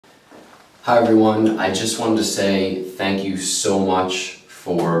Hi everyone, I just wanted to say thank you so much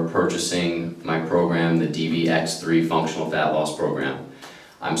for purchasing my program, the DBX3 Functional Fat Loss Program.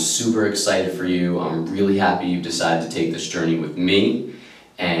 I'm super excited for you. I'm really happy you decided to take this journey with me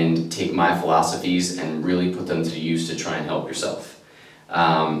and take my philosophies and really put them to use to try and help yourself.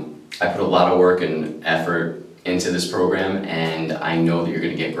 I put a lot of work and effort into this program, and I know that you're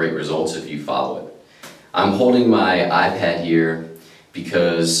going to get great results if you follow it. I'm holding my iPad here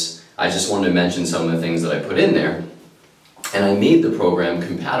because I just wanted to mention some of the things that I put in there. And I made the program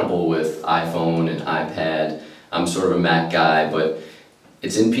compatible with iPhone and iPad. I'm sort of a Mac guy, but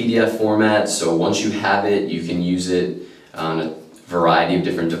it's in PDF format, so once you have it, you can use it on a variety of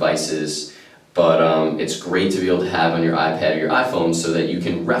different devices. But it's great to be able to have on your iPad or your iPhone so that you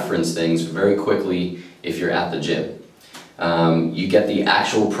can reference things very quickly if you're at the gym. You get the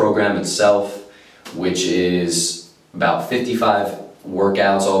actual program itself, which is about 55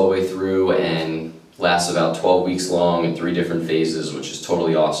 workouts all the way through and lasts about 12 weeks long in 3 different phases, which is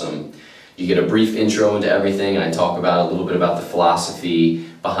totally awesome. You get a brief intro into everything, and I talk about a little bit about the philosophy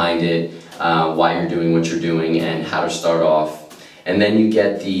behind it, why you're doing what you're doing, and how to start off. And then you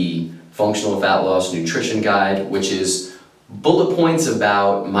get the Functional Fat Loss Nutrition Guide, which is bullet points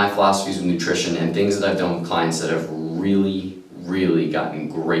about my philosophies with nutrition and things that I've done with clients that have really gotten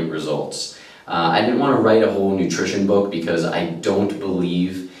great results. I didn't want to write a whole nutrition book because I don't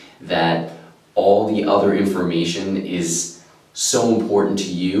believe that all the other information is so important to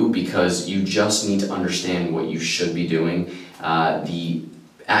you, because you just need to understand what you should be doing. The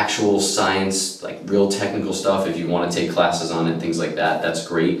actual science, like real technical stuff, if you want to take classes on it, things like that, that's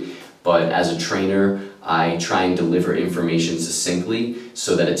great. But as a trainer, I try and deliver information succinctly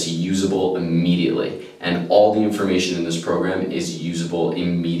so that it's usable immediately. And all the information in this program is usable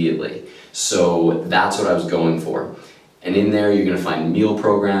immediately. So that's what I was going for. And in there, you're going to find meal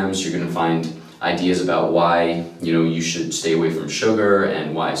programs, you're going to find ideas about why you should stay away from sugar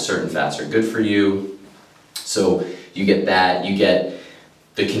and why certain fats are good for you. So you get that, you get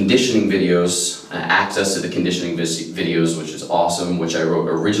the conditioning videos, access to the conditioning videos, which is awesome, which I wrote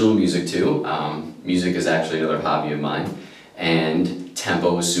original music to. Music is actually another hobby of mine, and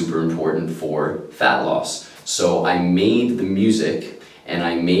tempo is super important for fat loss. So I made the music and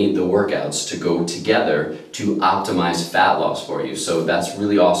I made the workouts to go together to optimize fat loss for you. So that's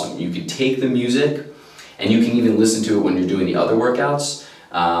really awesome. You could take the music and you can even listen to it when you're doing the other workouts,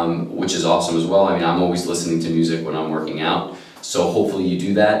 which is awesome as well. I mean, I'm always listening to music when I'm working out. So hopefully you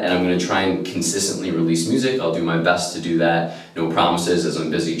do that, and I'm going to try and consistently release music. I'll do my best to do that. No promises as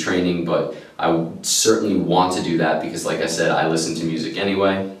I'm busy training, but I certainly want to do that because, like I said, I listen to music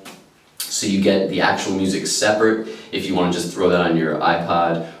anyway. So you get the actual music separate if you want to just throw that on your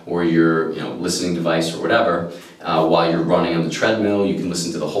iPod or your listening device or whatever. While you're running on the treadmill, you can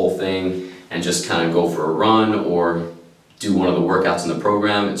listen to the whole thing and just kind of go for a run or do one of the workouts in the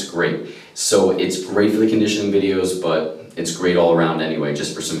program. It's great. So it's great for the conditioning videos, but it's great all around anyway,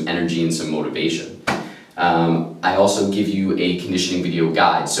 just for some energy and some motivation. I also give you a conditioning video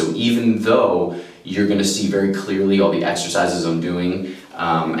guide. So even though you're going to see very clearly all the exercises I'm doing,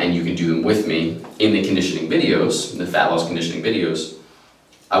 and you can do them with me in the conditioning videos, the fat loss conditioning videos,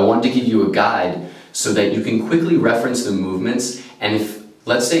 I wanted to give you a guide so that you can quickly reference the movements. And if,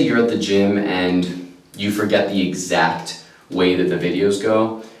 let's say you're at the gym and you forget the exact way that the videos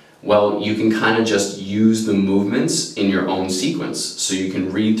go, well, you can kind of just use the movements in your own sequence. So you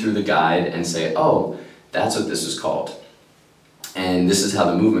can read through the guide and say, oh, that's what this is called. And this is how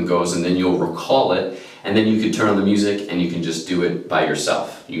the movement goes, and then you'll recall it, and then you can turn on the music and you can just do it by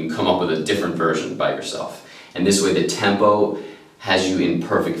yourself. You can come up with a different version by yourself. And this way the tempo has you in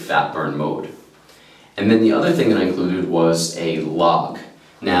perfect fat burn mode. And then the other thing that I included was a log.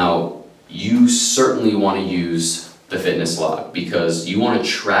 Now, you certainly want to use the fitness log because you want to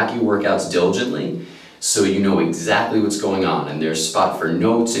track your workouts diligently so you know exactly what's going on, and there's spot for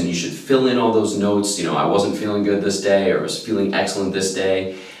notes, and you should fill in all those notes. I wasn't feeling good this day, or I was feeling excellent this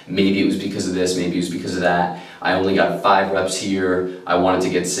day. Maybe it was because of this, maybe it was because of that. I only got 5 reps here, I wanted to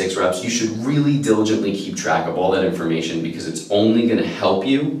get 6 reps. You should really diligently keep track of all that information because it's only going to help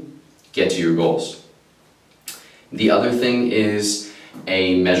you get to your goals. The other thing is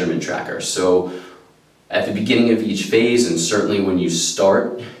a measurement tracker. So at the beginning of each phase, and certainly when you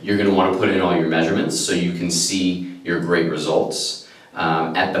start, you're going to want to put in all your measurements so you can see your great results.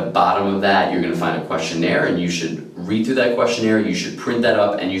 At the bottom of that, you're going to find a questionnaire, and you should read through that questionnaire, you should print that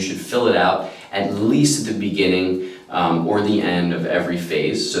up, and you should fill it out at least at the beginning or the end of every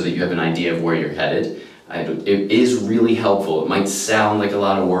phase so that you have an idea of where you're headed. It is really helpful. It might sound like a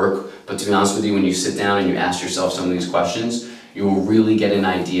lot of work, but to be honest with you, when you sit down and you ask yourself some of these questions, You will really get an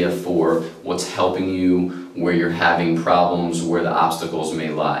idea for what's helping you, where you're having problems, where the obstacles may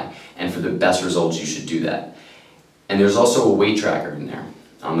lie. And for the best results, you should do that. And there's also a weight tracker in there.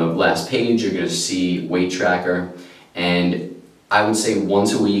 On the last page, you're going to see weight tracker. And I would say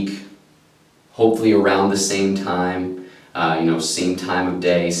once a week, hopefully around the same time, same time of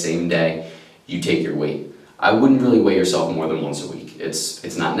day, same day, you take your weight. I wouldn't really weigh yourself more than once a week.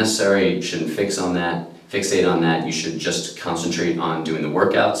 It's not necessary. You shouldn't fixate on that. You should just concentrate on doing the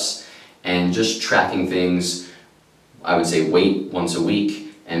workouts and just tracking things. I would say weight once a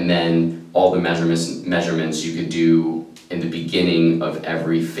week, and then all the measurements you could do in the beginning of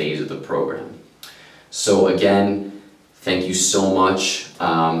every phase of the program. So again, thank you so much.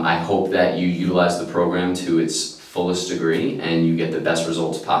 I hope that you utilize the program to its fullest degree and you get the best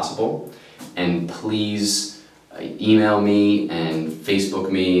results possible. And please email me and Facebook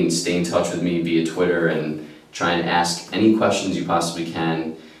me and stay in touch with me via Twitter and try and ask any questions you possibly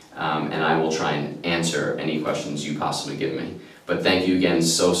can, and I will try and answer any questions you possibly give me. But thank you again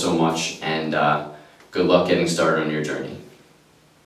so much, and good luck getting started on your journey.